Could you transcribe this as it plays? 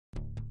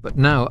But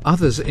now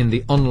others in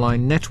the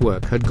online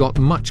network had got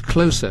much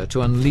closer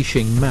to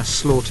unleashing mass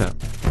slaughter.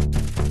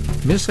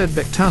 Mirsad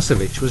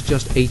Bektasevic was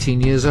just 18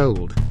 years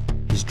old.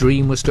 His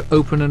dream was to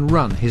open and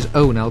run his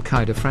own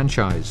Al-Qaeda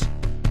franchise.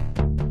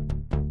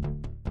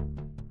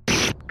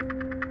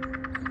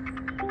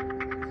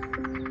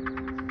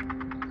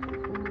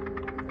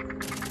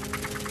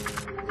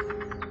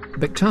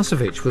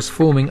 Bektasevic was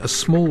forming a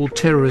small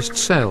terrorist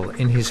cell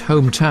in his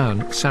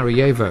hometown,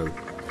 Sarajevo.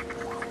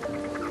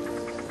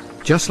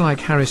 Just like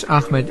Haris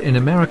Ahmed in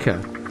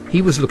America,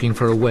 he was looking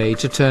for a way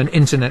to turn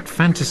internet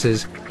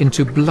fantasies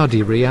into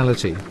bloody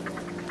reality.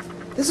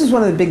 This is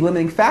one of the big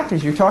limiting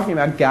factors. You're talking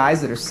about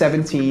guys that are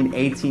 17,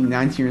 18,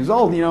 19 years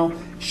old,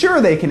 sure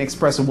they can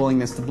express a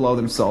willingness to blow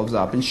themselves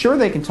up, and sure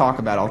they can talk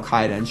about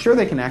Al-Qaeda, and sure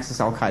they can access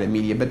Al-Qaeda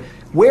media, but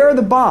where are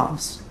the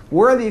bombs?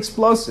 Where are the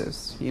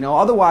explosives?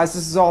 Otherwise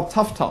this is all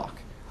tough talk.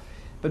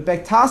 But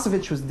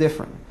Bektasevic was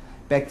different.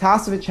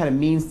 Bektasevic had a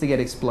means to get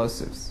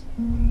explosives.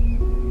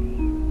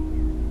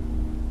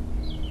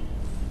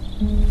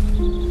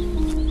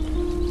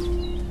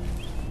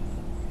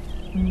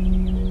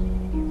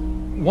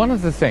 One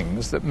of the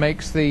things that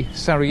makes the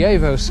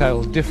Sarajevo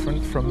cell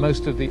different from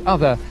most of the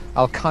other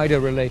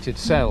Al-Qaeda-related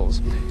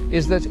cells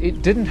is that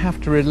it didn't have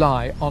to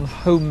rely on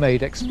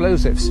homemade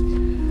explosives.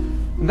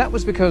 And that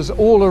was because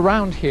all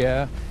around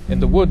here, in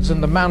the woods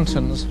and the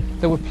mountains,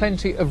 there were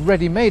plenty of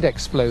ready-made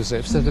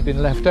explosives that had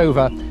been left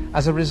over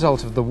as a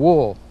result of the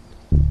war.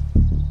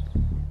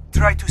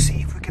 Try to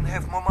see if we can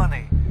have more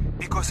money,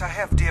 because I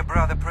have, dear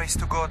brother, praise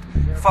to God,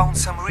 found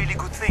some really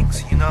good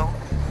things,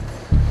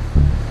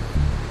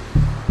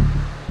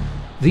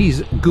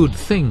 These good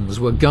things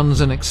were guns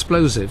and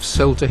explosives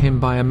sold to him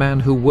by a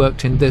man who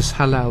worked in this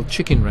halal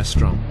chicken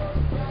restaurant.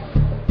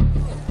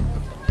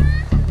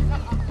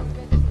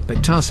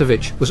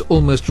 Bektasevic was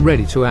almost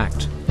ready to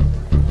act.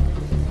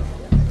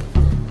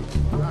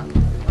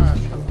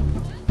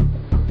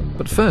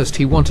 But first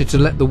he wanted to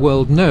let the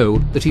world know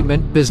that he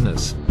meant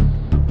business.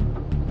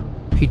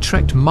 He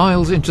trekked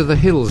miles into the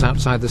hills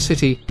outside the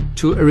city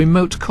to a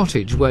remote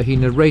cottage where he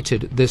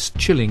narrated this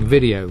chilling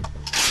video.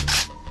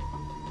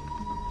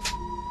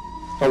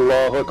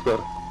 Allahu Akbar.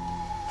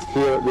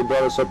 Here the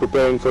brothers are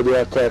preparing for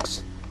the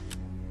attacks.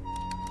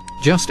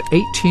 Just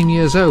 18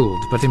 years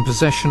old, but in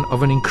possession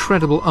of an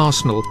incredible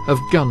arsenal of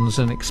guns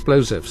and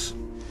explosives.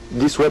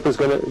 This weapon is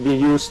going to be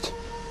used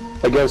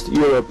against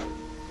Europe,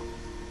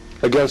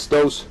 against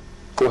those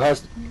who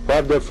have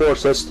their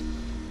forces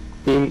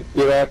in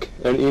Iraq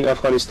and in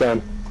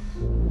Afghanistan.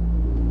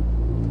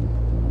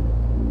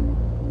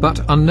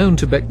 But unknown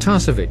to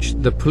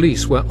Bektasevic, the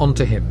police were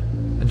onto him,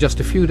 and just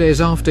a few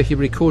days after he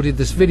recorded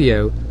this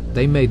video,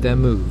 they made their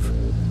move.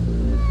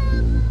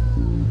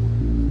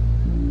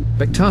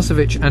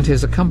 Bektasevic and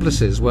his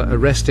accomplices were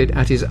arrested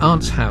at his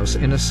aunt's house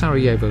in a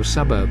Sarajevo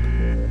suburb.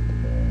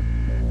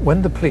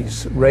 When the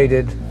police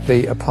raided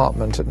the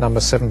apartment at number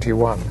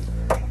 71,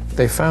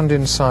 they found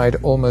inside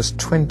almost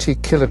 20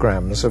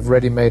 kilograms of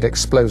ready-made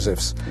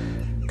explosives,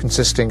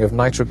 consisting of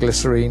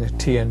nitroglycerine,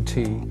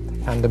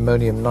 TNT, and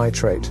ammonium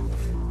nitrate.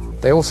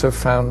 They also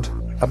found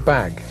a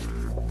bag,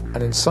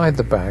 and inside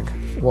the bag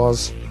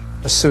was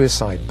a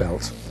suicide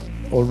belt,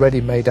 already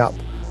made up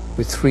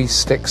with 3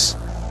 sticks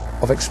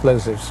of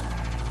explosives.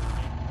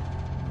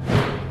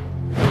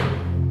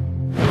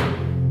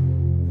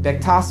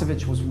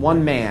 Bektasevic was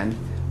one man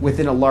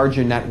within a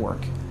larger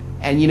network.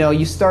 And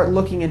you start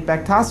looking at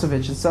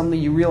Bektasevic and suddenly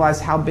you realize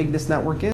how big this network is.